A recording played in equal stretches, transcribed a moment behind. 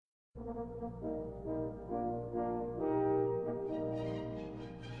So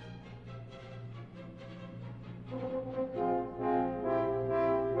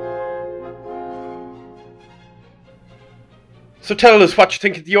tell us what you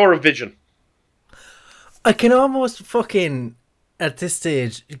think of the Eurovision. I can almost fucking at this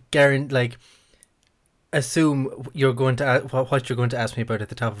stage guarantee assume you're going to what you're going to ask me about at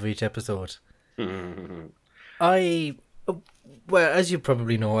the top of each episode. I well, as you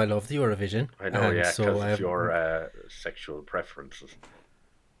probably know, I love the Eurovision, I know, and yeah, so because I of have your sexual preferences.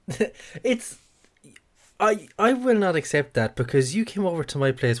 it's I will not accept that because you came over to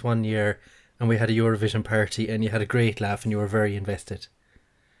my place one year and we had a Eurovision party and you had a great laugh and you were very invested.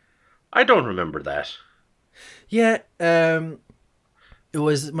 I don't remember that. Yeah, it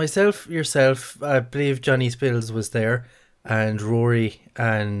was myself, yourself. I believe Johnny Spills was there, and Rory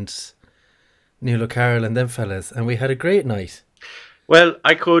and Neil O'Carroll and them fellas, and we had a great night. Well,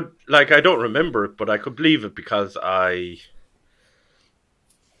 I don't remember it, but I could believe it because the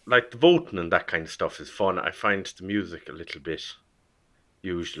voting and that kind of stuff is fun. I find the music a little bit,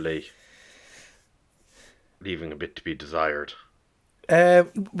 usually, leaving a bit to be desired.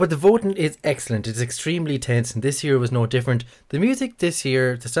 But the voting is excellent. It's extremely tense, and this year was no different. The music this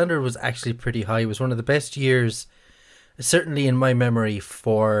year, the standard was actually pretty high. It was one of the best years, certainly in my memory,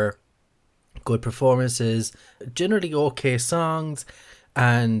 for good performances, generally okay songs,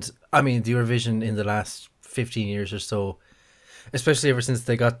 and I mean the Eurovision in the last 15 years or so, especially ever since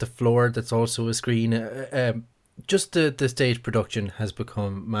they got the floor that's also a screen, just the stage production has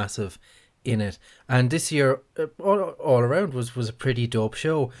become massive in it. And this year, all around was a pretty dope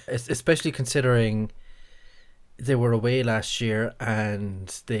show, especially considering they were away last year and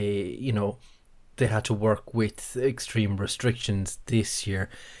they had to work with extreme restrictions this year.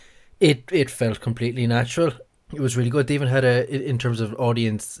 It felt completely natural. It was really good. They even had in terms of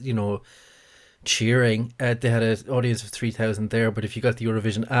audience, cheering. They had an audience of 3,000 there. But if you got the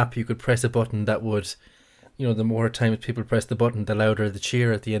Eurovision app, you could press a button that would, the more times people press the button, the louder the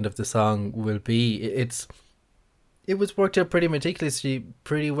cheer at the end of the song will be. It was worked out pretty meticulously,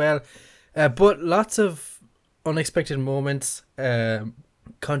 pretty well. But lots of unexpected moments,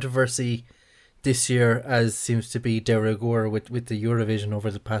 controversy this year, as seems to be de rigueur with the Eurovision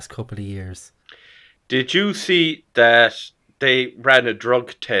over the past couple of years. Did you see that they ran a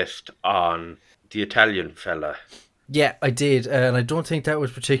drug test on the Italian fella? Yeah, I did, and I don't think that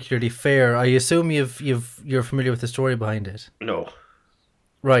was particularly fair. I assume you're familiar with the story behind it. No.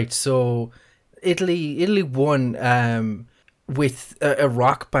 Right, so Italy won with a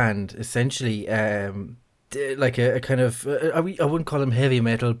rock band essentially, like a kind of I wouldn't call them heavy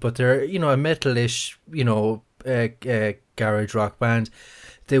metal, but they're a metalish garage rock band.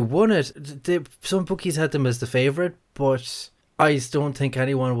 They won it. Some bookies had them as the favorite, but I don't think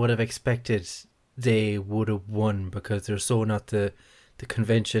anyone would have expected they would have won because they're so not the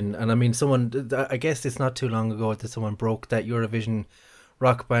convention. And I mean, I guess it's not too long ago that someone broke that Eurovision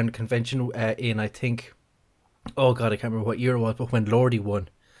rock band convention in, I think, oh god, I can't remember what year it was, but when Lordi won.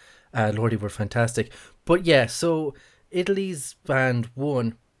 Lordi were fantastic. But yeah, so Italy's band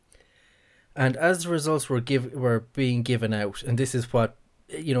won, and as the results were being given out, and this is what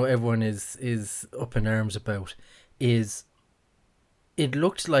everyone is up in arms about, is it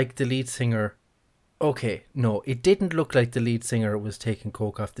looked like the lead singer. Okay, no, it didn't look like the lead singer was taking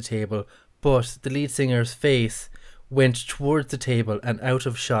coke off the table, but the lead singer's face went towards the table and out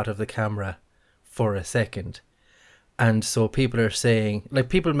of shot of the camera for a second. And so people are saying,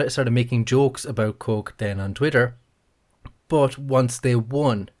 people started making jokes about coke then on Twitter, but once they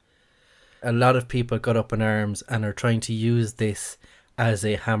won, a lot of people got up in arms and are trying to use this as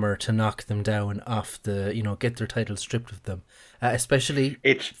a hammer to knock them down off get their title stripped of them. Especially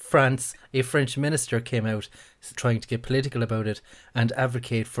France, a French minister came out trying to get political about it and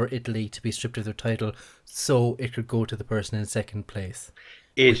advocate for Italy to be stripped of their title so it could go to the person in second place.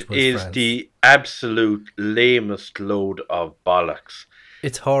 It is France. The absolute lamest load of bollocks.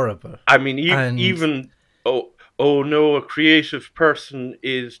 It's horrible. I mean, even oh no, a creative person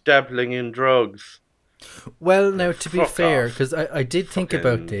is dabbling in drugs. Well, now to be fair, because I did think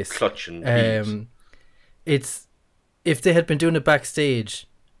about this. Clutching it's if they had been doing it backstage,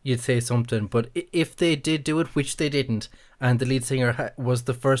 you'd say something. But if they did do it, which they didn't, and the lead singer was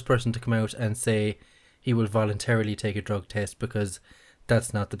the first person to come out and say he will voluntarily take a drug test because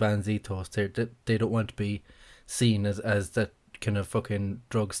that's not the band's ethos. They don't want to be seen as that kind of fucking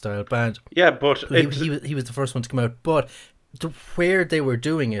drug style band. Yeah, but so he was the first one to come out. But where they were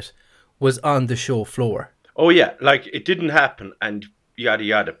doing it was on the show floor. Oh yeah, it didn't happen and yada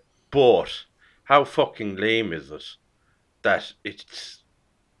yada. But how fucking lame is it that it's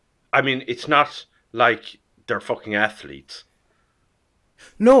I mean, it's not like they're fucking athletes.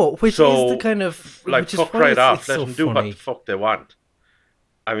 No, which So, is the kind of like, which is fuck why right off. it's Let so them do what the funny. fuck they want.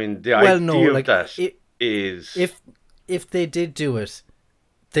 I mean, the Well, no, idea of like that is... if they did do it,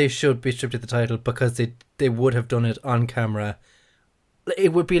 they should be stripped of the title because they would have done it on camera.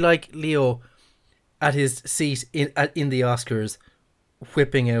 It would be like Leo at his seat in the Oscars,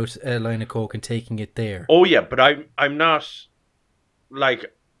 whipping out a line of coke and taking it there. Oh, yeah, but I'm not...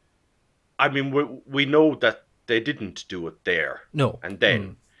 Like, I mean, we know that they didn't do it there No, and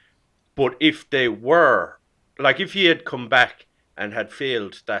then. But if they were... Like, if he had come back and had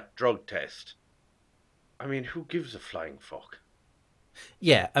failed that drug test, I mean, who gives a flying fuck?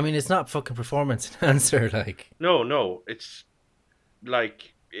 Yeah, I mean, it's not fucking performance enhancer, like. No, it's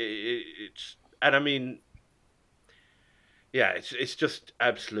like it's, and I mean, yeah, it's just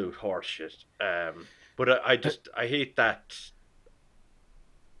absolute horseshit. But I hate that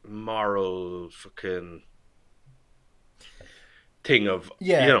moral fucking thing of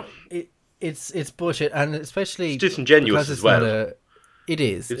It's bullshit, and especially it's disingenuous as well. It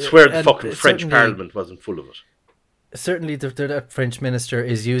is. I swear the and fucking French Parliament wasn't full of it. Certainly, that French minister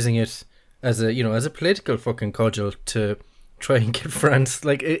is using it as a political fucking cudgel to try and get France.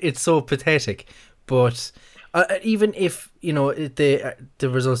 Like, it's so pathetic. But even if the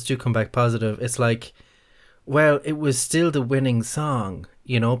results do come back positive, it's like, well, it was still the winning song.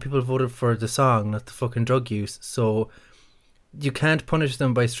 People voted for the song, not the fucking drug use. So you can't punish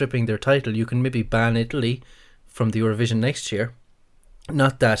them by stripping their title. You can maybe ban Italy from the Eurovision next year.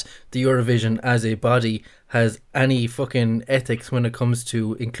 Not that the Eurovision as a body has any fucking ethics when it comes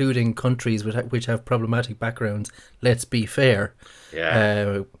to including countries which have problematic backgrounds. Let's be fair.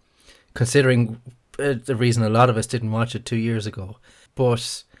 Yeah. Considering the reason a lot of us didn't watch it 2 years ago.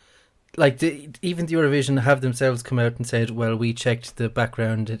 But like even the Eurovision have themselves come out and said, well, we checked the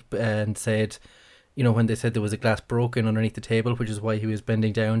background and said, when they said there was a glass broken underneath the table, which is why he was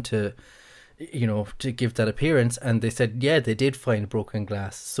bending down to give that appearance, and they said, yeah, they did find broken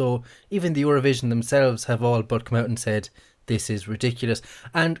glass. So even the Eurovision themselves have all but come out and said, this is ridiculous.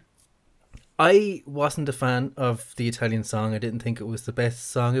 And I wasn't a fan of the Italian song. I didn't think it was the best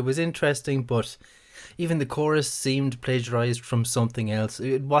song. It was interesting, but even the chorus seemed plagiarized from something else.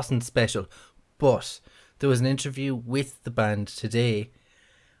 It wasn't special. But there was an interview with the band today,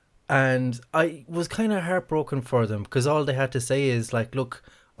 and I was kind of heartbroken for them, because all they had to say is like, look,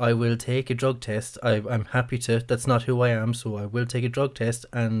 I will take a drug test. I'm happy to. That's not who I am, so I will take a drug test.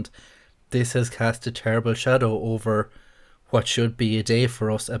 And this has cast a terrible shadow over what should be a day for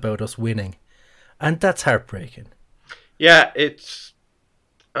us about us winning. And that's heartbreaking. Yeah, it's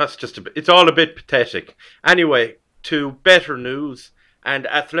all a bit pathetic. Anyway, to better news, and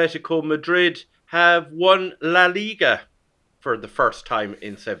Atletico Madrid have won La Liga for the first time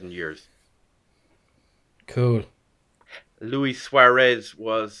in 7 years. Cool. Luis Suarez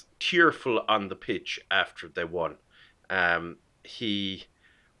was tearful on the pitch after they won. He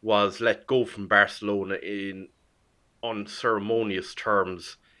was let go from Barcelona in unceremonious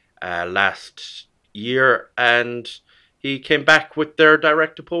terms last year, and he came back with their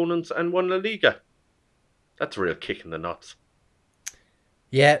direct opponents and won La Liga. That's a real kick in the nuts.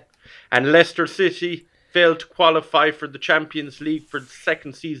 Yeah. And Leicester City failed to qualify for the Champions League for the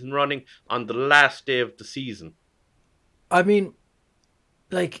second season running on the last day of the season. I mean,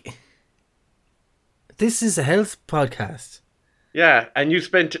 like, this is a health podcast. Yeah, and you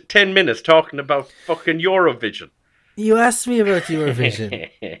spent 10 minutes talking about fucking Eurovision. You asked me about Eurovision.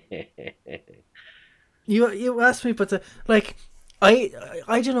 You asked me, but I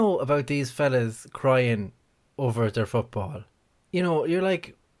don't know about these fellas crying over their football. You're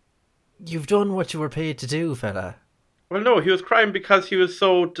like, you've done what you were paid to do, fella. Well, no, he was crying because he was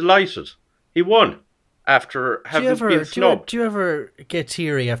so delighted. He won. After having been snubbed. Do you ever get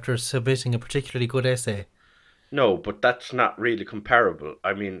teary after submitting a particularly good essay? No, but that's not really comparable.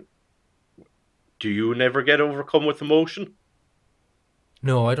 I mean, do you never get overcome with emotion?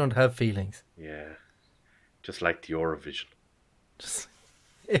 No, I don't have feelings. Yeah, just like the Eurovision.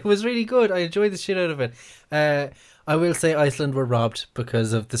 It was really good. I enjoyed the shit out of it. I will say Iceland were robbed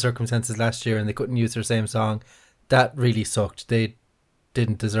because of the circumstances last year and they couldn't use their same song. That really sucked. They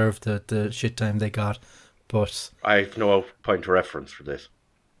didn't deserve the shit time they got, but I have no point of reference for this.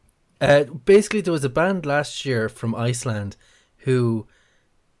 Basically, there was a band last year from Iceland who,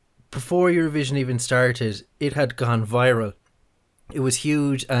 before Eurovision even started, it had gone viral. It was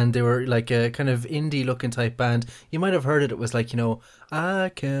huge, and they were like a kind of indie looking type band. You might have heard it. It was like,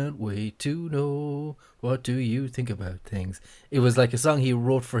 I can't wait to know, what do you think about things? It was like a song he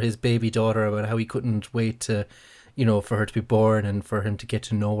wrote for his baby daughter about how he couldn't wait to for her to be born and for him to get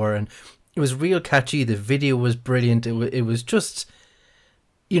to know her. And it was real catchy. The video was brilliant. It was just,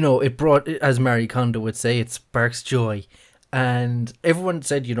 it brought, as Marie Kondo would say, it sparks joy. And everyone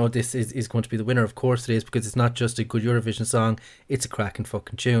said, this is going to be the winner. Of course it is, because it's not just a good Eurovision song, it's a cracking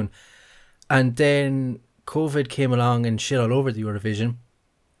fucking tune. And then COVID came along and shit all over the Eurovision.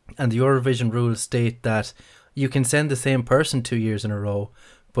 And the Eurovision rules state that you can send the same person 2 years in a row,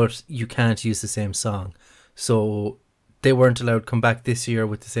 but you can't use the same song. So they weren't allowed to come back this year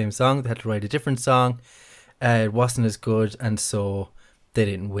with the same song. They had to write a different song. It wasn't as good, and so they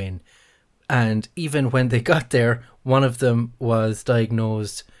didn't win. And even when they got there, one of them was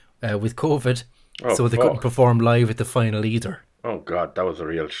diagnosed with COVID, so they couldn't perform live at the final either. Oh, God, that was a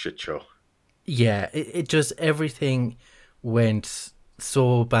real shit show. Yeah, it just, everything went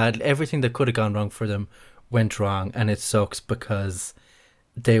so bad. Everything that could have gone wrong for them went wrong, and it sucks because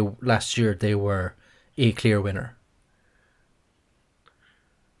last year they were a clear winner.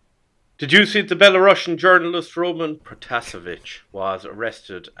 Did you see the Belarusian journalist Roman Protasevich was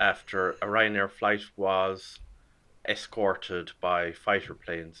arrested after a Ryanair flight was escorted by fighter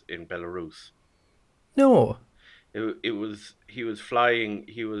planes in Belarus? No. He was flying.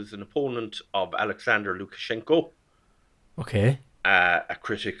 He was an opponent of Alexander Lukashenko. Okay. A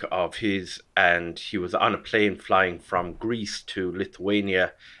critic of his, and he was on a plane flying from Greece to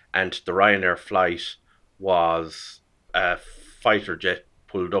Lithuania, and the Ryanair flight was a fighter jet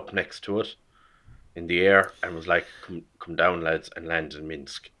pulled up next to it in the air and was like, come down, lads, and land in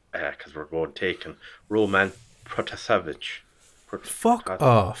Minsk, because we're going taken. Roman Protasevich. Fuck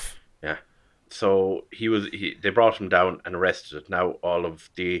off. Yeah. So they brought him down and arrested. Now all of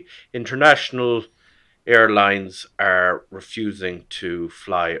the international airlines are refusing to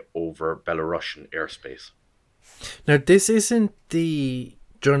fly over Belarusian airspace. Now, this isn't the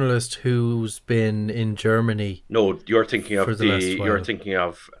journalist who's been in Germany. No, you're thinking of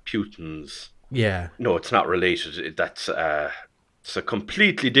Putin's. Yeah. No, it's not related. It's a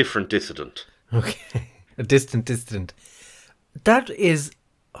completely different dissident. Okay. A distant. That is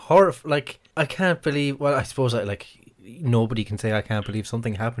horrible. Like, I can't believe, well, I suppose nobody can say I can't believe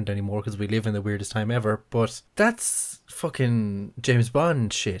something happened anymore because we live in the weirdest time ever, but that's fucking James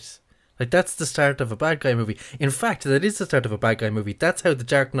Bond shit. Like, that's the start of a bad guy movie. In fact, that is the start of a bad guy movie. That's how the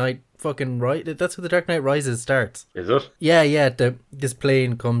Dark Knight that's how the Dark Knight Rises starts. Is it? Yeah. This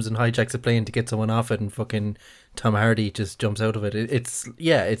plane comes and hijacks a plane to get someone off it, and fucking Tom Hardy just jumps out of it.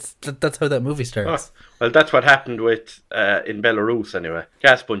 That's how that movie starts. Oh, well, that's what happened with in Belarus anyway.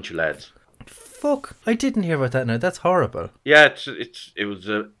 Gas bunch of lads. Fuck! I didn't hear about that now. That's horrible. Yeah, it was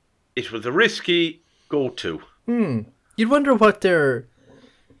a risky go-to. You'd wonder what their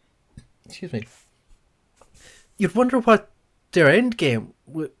You'd wonder what their end game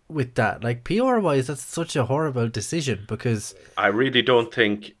with that. Like, PR wise, that's such a horrible decision, because I really don't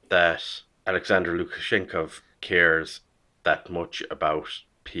think that Alexander Lukashenko cares that much about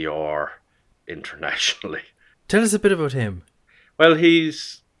PR internationally. Tell us a bit about him. Well,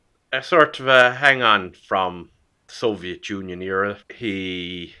 he's a sort of a hang-on from the Soviet Union era.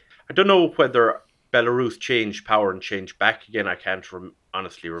 I don't know whether Belarus changed power and changed back again. I can't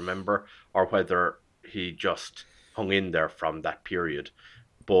honestly remember, or whether he just hung in there from that period.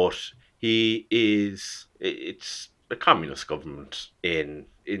 But it's a communist government in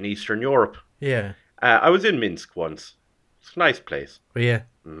Eastern Europe. Yeah. I was in Minsk once. It's a nice place. Yeah.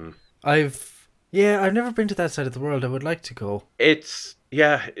 I've never been to that side of the world. I would like to go. It's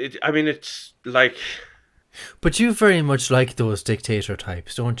like... But you very much like those dictator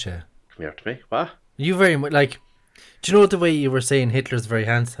types, don't you? Come here to me. What? You very much like... Do you know the way you were saying Hitler's very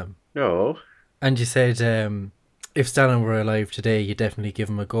handsome? No. And you said if Stalin were alive today, you'd definitely give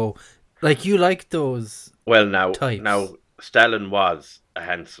him a go. Like, you like those types. Now, Stalin was a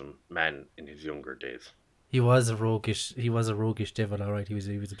handsome man in his younger days. He was a roguish devil, all right. He was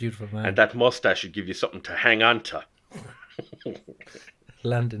a beautiful man. And that mustache should give you something to hang on to.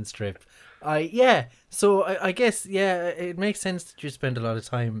 Landing strip. So I guess, it makes sense that you spend a lot of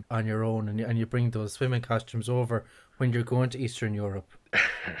time on your own and you bring those swimming costumes over when you're going to Eastern Europe.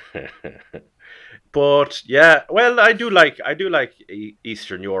 But yeah, well, I do like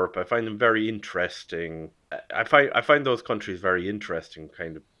Eastern Europe. I find them very interesting. I find those countries very interesting,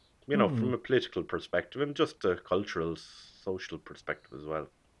 kind of, from a political perspective and just a cultural, social perspective as well.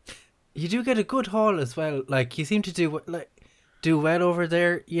 You do get a good haul as well. Like, you seem to do well over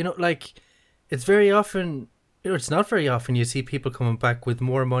there. Like, it's very often, it's not very often you see people coming back with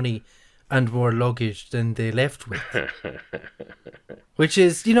more money and more luggage than they left with. Which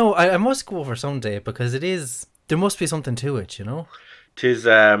is, I must go over someday, because there must be something to it, 'Tis,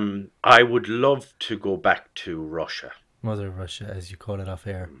 I would love to go back to Russia. Mother Russia, as you call it off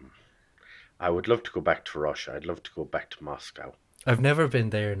air. I would love to go back to Russia. I'd love to go back to Moscow. I've never been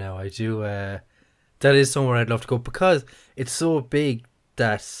there now. I do. That is somewhere I'd love to go because it's so big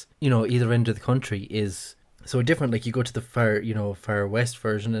that, either end of the country is so different. Like you go to the far west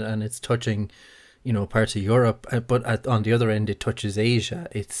version and it's touching, parts of Europe, but on the other end it touches Asia.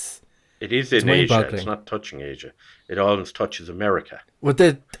 It is in Asia. It's not touching Asia. It almost touches America. Well,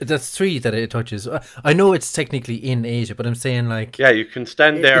 that's three that it touches. I know it's technically in Asia, but I'm saying like... Yeah, you can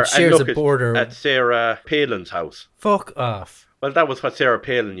stand there and look border at Sarah Palin's house. Fuck off. Well, that was what Sarah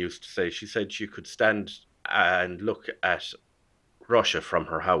Palin used to say. She said she could stand and look at Russia from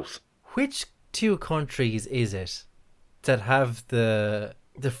her house. Which two countries is it that have the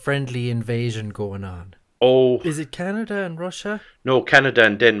friendly invasion going on? Oh. Is it Canada and Russia? No, Canada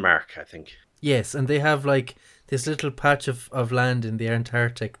and Denmark, I think. Yes, and they have like this little patch of land in the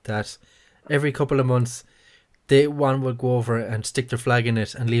Antarctic that every couple of months one will go over and stick their flag in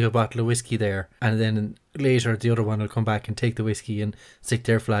it and leave a bottle of whiskey there, and then later the other one will come back and take the whiskey and stick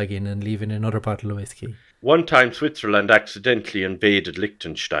their flag in and leave in another bottle of whiskey. One time Switzerland accidentally invaded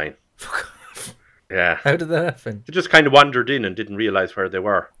Liechtenstein. Yeah. How did that happen? They just kind of wandered in and didn't realise where they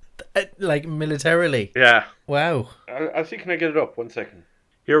were. Like militarily? Yeah. Wow. I'll see, can I get it up? 1 second.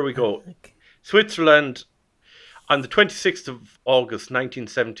 Here we go. Switzerland, on the 26th of August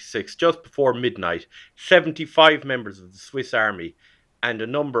 1976, just before midnight, 75 members of the Swiss army and a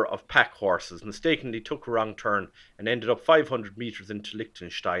number of pack horses mistakenly took a wrong turn and ended up 500 metres into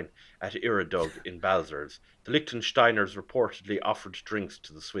Liechtenstein at Iridug in Balzers. The Liechtensteiners reportedly offered drinks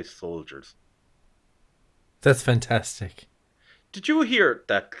to the Swiss soldiers. That's fantastic. Did you hear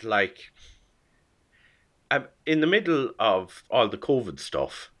that, in the middle of all the COVID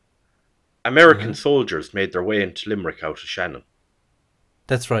stuff, American soldiers made their way into Limerick out of Shannon?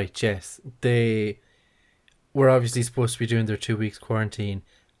 That's right, yes. They were obviously supposed to be doing their 2 weeks quarantine,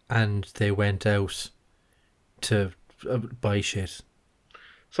 and they went out to buy shit.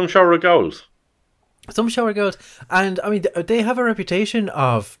 Some shower goals. And, I mean, they have a reputation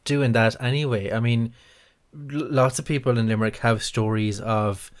of doing that anyway. I mean, lots of people in Limerick have stories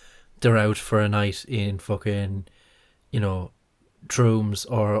of they're out for a night in fucking, Drooms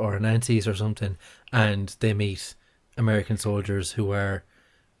or Nancy's or something, and they meet American soldiers who are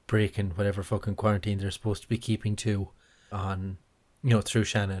breaking whatever fucking quarantine they're supposed to be keeping to on, through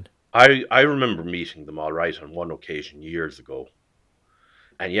Shannon. I remember meeting them all right on one occasion years ago.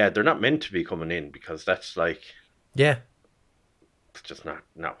 And yeah, they're not meant to be coming in because that's yeah, it's just not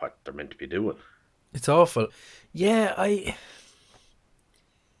what they're meant to be doing. It's awful. Yeah,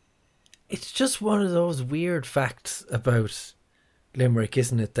 it's just one of those weird facts about Limerick,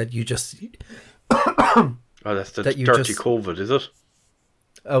 isn't it? That you just... Oh, that's the dirty COVID, is it?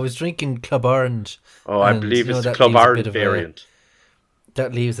 I was drinking Club Orange. Oh, I believe it's the Club Orange variant.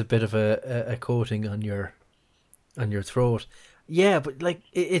 That leaves a bit of a coating on your throat. Yeah, but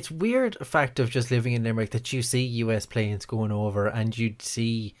it's weird fact of just living in Limerick that you see US planes going over and you'd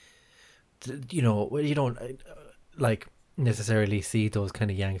see... you don't necessarily see those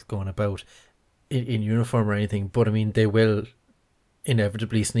kind of Yanks going about in uniform or anything, but I mean they will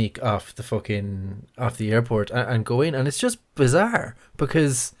inevitably sneak off the airport and go in, and it's just bizarre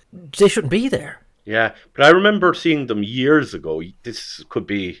because they shouldn't be there. Yeah, but I remember seeing them years ago. This could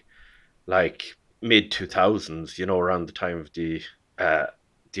be mid 2000s, around the time of the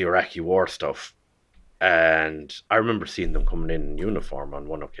Iraqi war stuff, and I remember seeing them coming in uniform on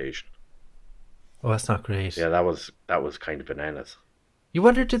one occasion. Oh, that's not great. Yeah, that was kind of bananas. You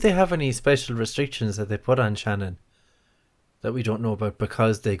wonder, did they have any special restrictions that they put on Shannon that we don't know about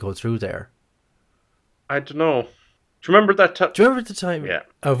because they go through there? I don't know. Do you remember that time? Do you remember the time? Yeah.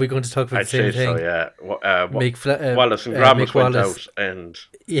 Are we going to talk about the same thing? So, yeah. Wallace and Gromit went out and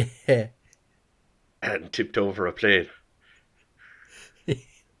and tipped over a plane.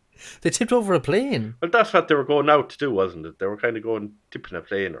 They tipped over a plane? Well, that's what they were going out to do, wasn't it? They were kind of tipping a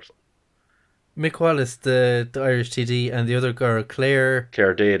plane or something. Mick Wallace, the Irish TD, and the other girl, Claire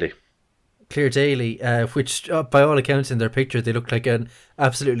Daly. Claire Daly, which by all accounts in their picture they look like an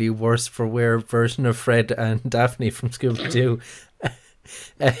absolutely worse for wear version of Fred and Daphne from Scooby-Doo.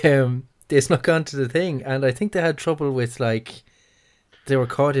 They snuck onto the thing, and I think they had trouble with they were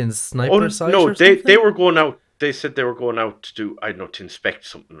caught in sniper sight. No, they were going out. They said they were going out to do, I don't know, to inspect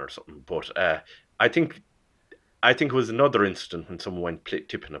something or something. But I think it was another incident when someone went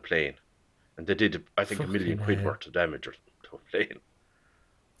tipping a plane. And they did, I think, £1 million worth of damage to a plane.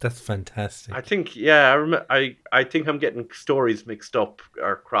 That's fantastic. I think, yeah, I think I'm getting stories mixed up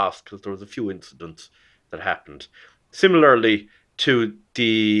or crossed because there was a few incidents that happened. Similarly to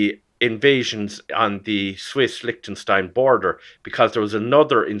the invasions on the Swiss-Liechtenstein border, because there was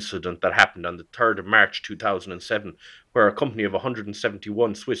another incident that happened on the 3rd of March 2007 where a company of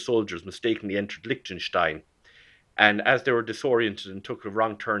 171 Swiss soldiers mistakenly entered Liechtenstein. And as they were disoriented and took a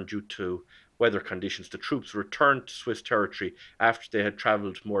wrong turn due to weather conditions, the troops returned to Swiss territory after they had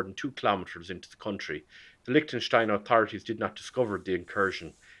travelled more than 2 kilometres into the country. The Liechtenstein authorities did not discover the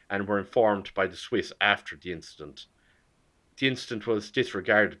incursion and were informed by the Swiss after the incident. The incident was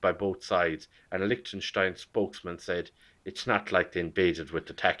disregarded by both sides, and a Liechtenstein spokesman said, "It's not like they invaded with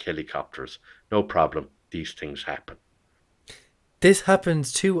attack helicopters. No problem. These things happen." This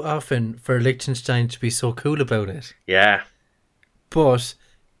happens too often for Liechtenstein to be so cool about it. Yeah. But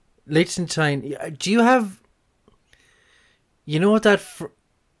Liechtenstein, do you have... You know what that...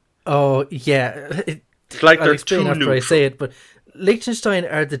 Oh, yeah. It's like I'll they're explain too after neutral. I say it, but Liechtenstein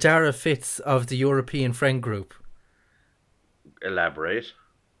are the Dara Fitz of the European friend group. Elaborate.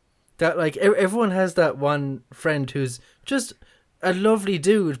 That, like, everyone has that one friend who's just a lovely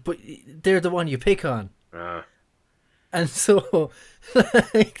dude, but they're the one you pick on. And so,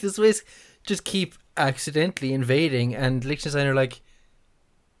 like, the Swiss just keep accidentally invading, and Liechtenstein are like,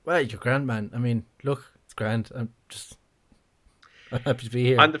 "Well, you're grand, man. I mean, look, it's grand. I'm happy to be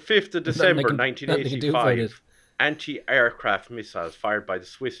here." On the 5th of December nothing I can do about it. 1985, anti-aircraft missiles fired by the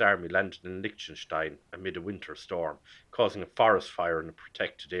Swiss army landed in Liechtenstein amid a winter storm, causing a forest fire in a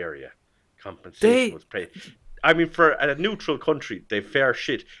protected area. Compensation was paid. I mean, for a neutral country, they fair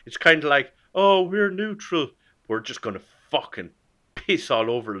shit. It's kind of like, oh, we're neutral. We're just going to fucking piss all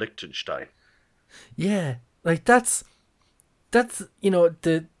over Liechtenstein. Yeah, like that's you know,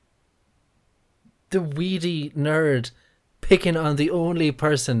 the weedy nerd picking on the only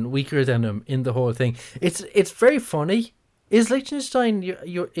person weaker than him in the whole thing. It's very funny. Is Liechtenstein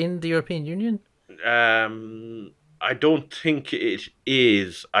you're in the European Union? I don't think it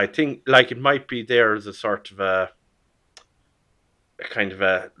is. I think like it might be there as a sort of a kind of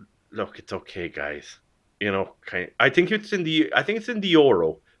a look. It's okay, guys. You know, I think it's in the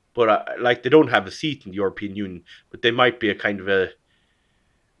euro, but like they don't have a seat in the European Union, but they might be a kind of a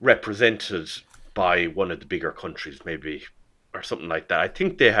represented by one of the bigger countries, maybe, or something like that. I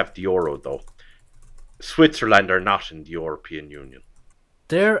think they have the euro though. Switzerland are not in the European Union.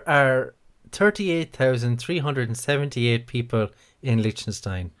 There are 38,378 people in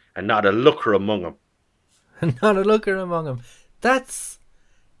Liechtenstein, and not a looker among them. And not a looker among them. That's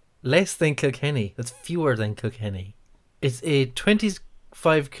less than Kilkenny. That's fewer than Kilkenny. It's a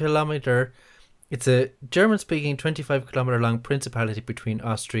 25 kilometre... It's a German-speaking 25 kilometre long principality between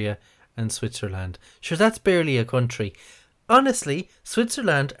Austria and Switzerland. Sure, that's barely a country. Honestly,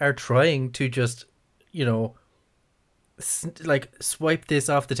 Switzerland are trying to just, you know, like swipe this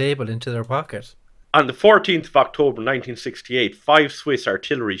off the table into their pocket. On the 14th of October 1968, 5 Swiss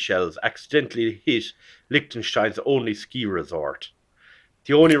artillery shells accidentally hit Liechtenstein's only ski resort.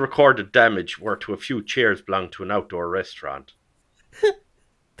 The only recorded damage were to a few chairs belonging to an outdoor restaurant.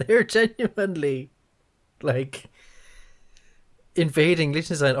 They're genuinely, like, invading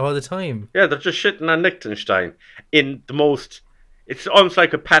Liechtenstein all the time. Yeah, they're just shitting on Liechtenstein in the most... It's almost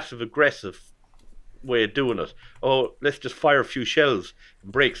like a passive-aggressive way of doing it. Oh, let's just fire a few shells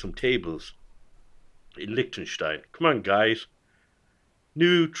and break some tables in Liechtenstein. Come on, guys.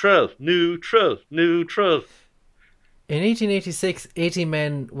 Neutral, neutral, neutral. In 1886, 80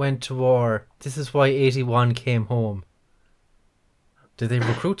 men went to war. This is why 81 came home. Did they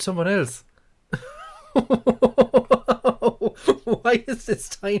recruit someone else? Why is this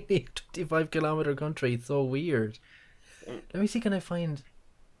tiny 25 kilometre country so weird? Let me see, can I find...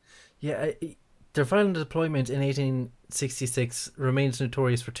 Yeah, their violent deployment in 1866 remains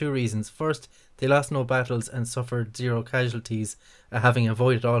notorious for 2 reasons. First, they lost no battles and suffered 0 casualties, having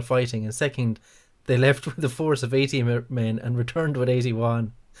avoided all fighting. And second, they left with a force of 80 men and returned with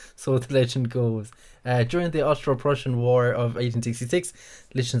 81. So the legend goes. During the Austro-Prussian War of 1866,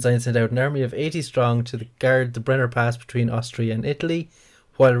 Liechtenstein sent out an army of 80 strong to guard the Brenner Pass between Austria and Italy,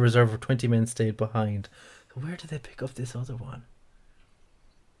 while a reserve of 20 men stayed behind. So where did they pick up this other one?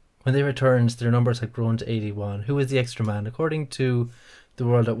 When they returned, their numbers had grown to 81. Who was the extra man? According to The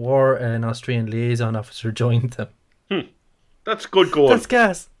World at War, an Austrian liaison officer joined them. That's good going. That's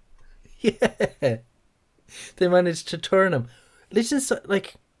gas. Yeah. They managed to turn him. Liechtenstein,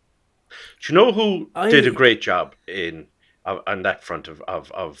 like... Do you know who did a great job on that front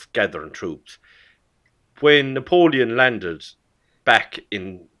of gathering troops? When Napoleon landed back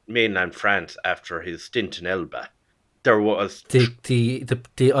in mainland France after his stint in Elba, there was...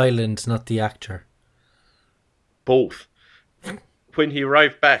 The island, not the actor. Both. When he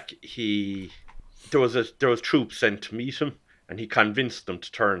arrived back, there was troops sent to meet him and he convinced them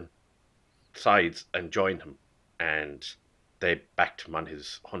to turn sides and join him, and they backed him on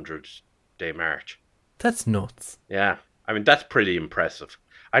his 100-day march. That's nuts. Yeah, I mean, that's pretty impressive.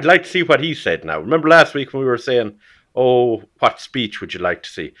 I'd like to see what he said now. Remember last week when we were saying, oh, what speech would you like to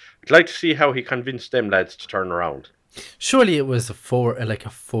see? I'd like to see how he convinced them lads to turn around. Surely it was a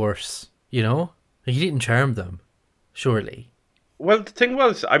force, you know? He didn't charm them, surely. Well, the thing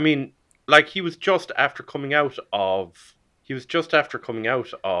was, I mean, like he was just after coming out of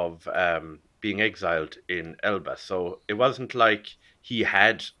being exiled in Elba, so it wasn't like he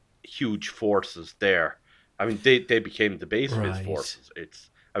had huge forces there. I mean, they became the base of his forces.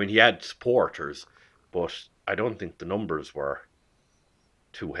 He had supporters, but I don't think the numbers were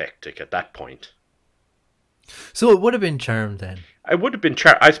too hectic at that point. So it would have been charmed then. I would have been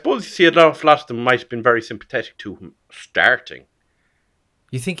charmed. I suppose you see a lot of them might have been very sympathetic to him starting.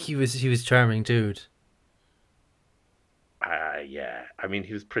 You think he was charming dude? Yeah. I mean,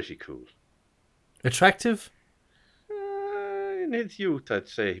 he was pretty cool. Attractive? In his youth, I'd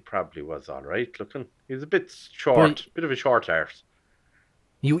say he probably was all right looking. He was a bit short, bit of a short arse.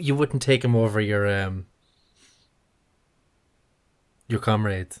 You wouldn't take him over your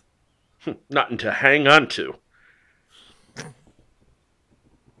comrades? Nothing to hang on to.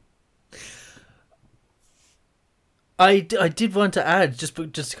 I did want to add, just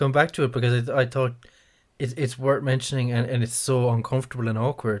to come back to it, because I thought it's worth mentioning, and it's so uncomfortable and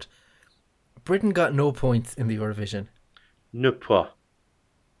awkward. Britain got no points in the Eurovision. Ne pas.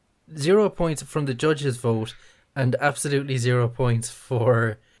 0 points from the judges' vote, and absolutely 0 points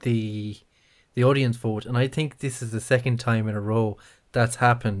for the audience vote. And I think this is the second time in a row that's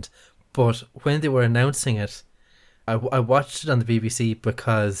happened. But when they were announcing it, I watched it on the BBC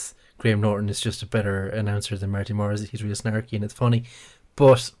because Graham Norton is just a better announcer than Marty Morris. He's real snarky and it's funny.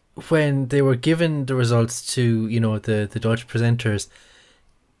 But when they were given the results to, the Dutch presenters,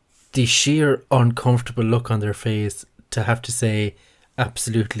 the sheer uncomfortable look on their face to have to say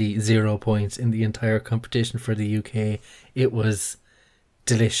absolutely 0 points in the entire competition for the UK, it was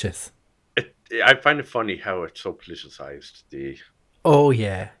delicious. I find it funny how it's so politicised. Oh,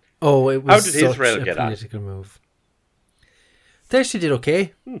 yeah. Oh, it was how did such Israel a get political move. They actually did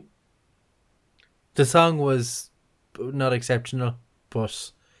okay. The song was not exceptional,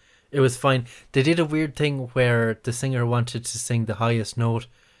 but it was fine. They did a weird thing where the singer wanted to sing the highest note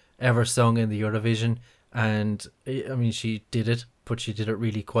ever sung in the Eurovision, and I mean, she did it, but she did it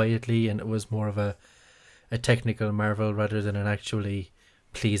really quietly, and it was more of a technical marvel rather than an actually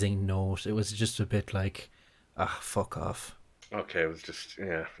pleasing note. It was just a bit like, fuck off. Okay, it was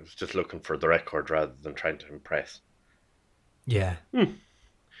just looking for the record rather than trying to impress. Yeah.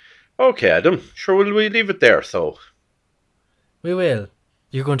 Okay, Adam. Sure, will we leave it there? So we will.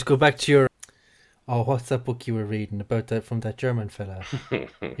 You're going to go back to your. Oh, what's that book you were reading about that from that German fella?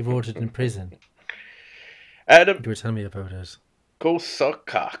 He wrote it in prison. Adam, you were telling me about it. Go suck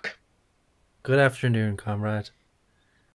cock. Good afternoon, comrade.